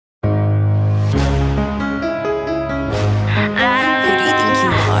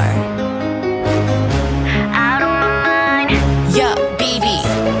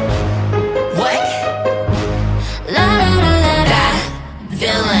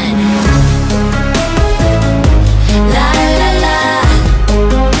villain. La la la la,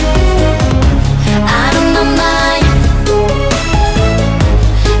 out of my mind.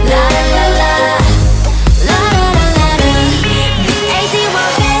 La la la la, la la la la la.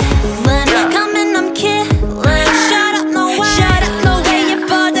 BADVILLAIN, coming I'm killing. Shut up no way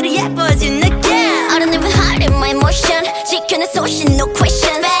예뻐져도 예뻐진 느낌. I don't even hide in my emotion. 지켜낸 소신 no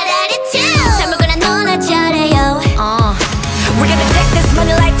question. Bad attitude, 잘 먹으라 너나 잘해요. We're gonna take this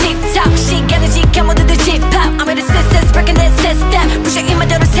money like TikTok. 시간을 지켜 모두들 집합. I'm with the sisters breaking this system. 부셔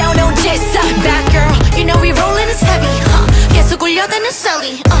이마저로 세워놓은 질서. Bad girl, you know we rolling is heavy. 계속 울려대는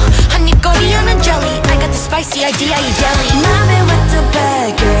소리. 한입 거리하는 jelly. I got the spicy idea, you jelly. Mommy with the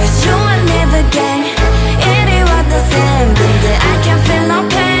bad girls, you and me the gang. 이리 와 the same, 근데 I can't feel no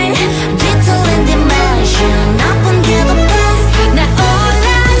pain. Little in dimension, 나쁜 게 the best. 나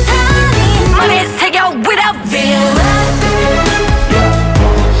올라타니 머리에 새겨 without villain.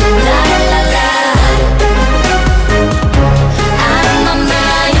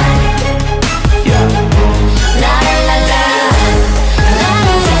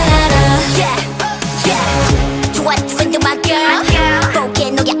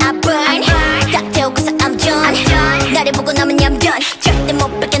 나를 보고 남은 얌전 절대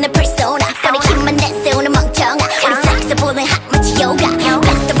못 뺏겨내 persona. 우리 힘만 내세우는 멍청아. 우리 flexible hot 마치 yoga.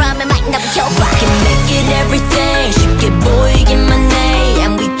 Best around might 나부 효과. We can make it everything 쉽게 보이기만 해.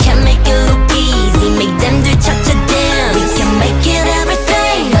 And we can make it look easy. Make them do cha-cha dance. We can make it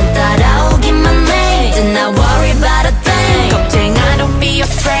everything. 넌 따라오기만 해. Do not worry about a thing. 걱정아 don't be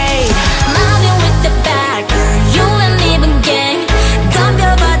afraid. Mobbing with the bad girl. You and me even gang.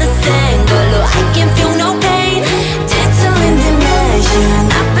 덤벼봐 the same 걸로 I can feel no pain.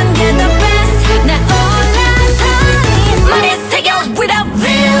 나쁜 게 the best. 나 올라타니 머리에 새겨 without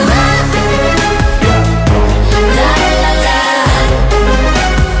villain. La la la la,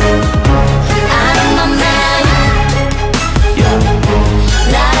 out of my mind.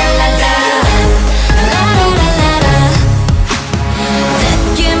 La la la la, la la la la.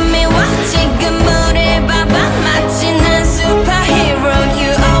 느낌이 와 지금 우릴 봐봐 마치 난 superhero.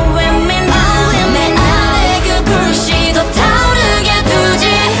 You are with me now. 내 안에 그 불씨 더 타오르게.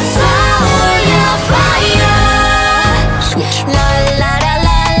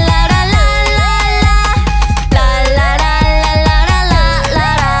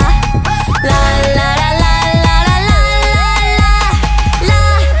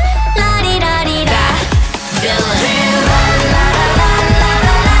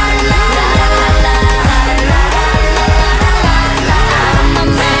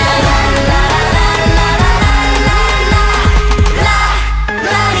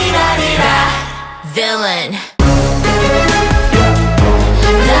 Villain.